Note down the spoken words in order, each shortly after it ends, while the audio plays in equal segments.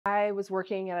I was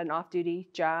working at an off-duty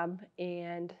job,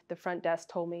 and the front desk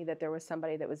told me that there was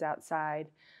somebody that was outside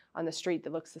on the street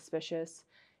that looked suspicious.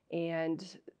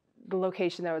 And the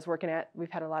location that I was working at,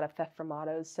 we've had a lot of theft from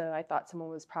autos, so I thought someone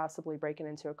was possibly breaking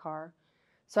into a car.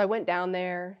 So I went down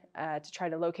there to try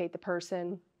to locate the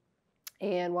person,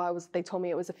 and they told me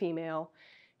it was a female,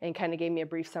 and kind of gave me a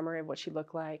brief summary of what she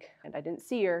looked like, and I didn't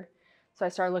see her. So I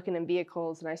started looking in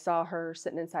vehicles, and I saw her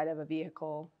sitting inside of a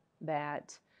vehicle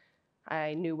that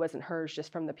I knew wasn't hers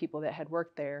just from the people that had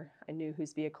worked there. I knew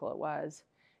whose vehicle it was,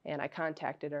 and I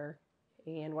contacted her.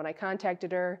 And when I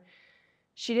contacted her,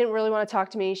 she didn't really want to talk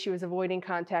to me. She was avoiding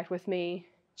contact with me.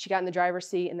 She got in the driver's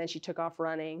seat, and then she took off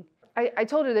running. I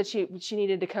told her that she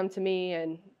needed to come to me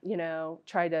and,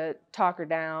 try to talk her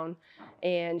down,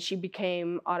 and she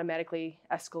became automatically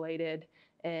escalated,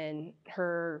 and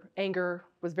her anger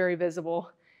was very visible,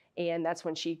 and that's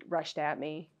when she rushed at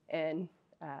me, and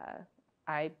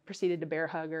I proceeded to bear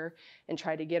hug her and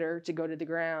try to get her to go to the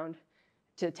ground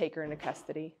to take her into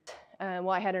custody. While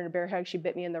I had her in a bear hug, she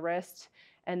bit me in the wrist,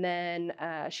 and then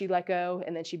she let go,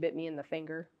 and then she bit me in the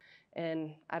finger.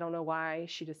 And I don't know why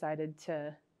she decided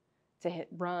to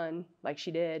run like she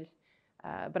did,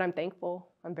 but I'm thankful.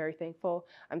 I'm very thankful.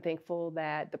 I'm thankful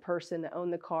that the person that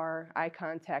owned the car, I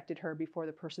contacted her before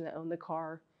the person that owned the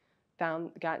car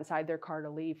got inside their car to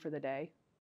leave for the day.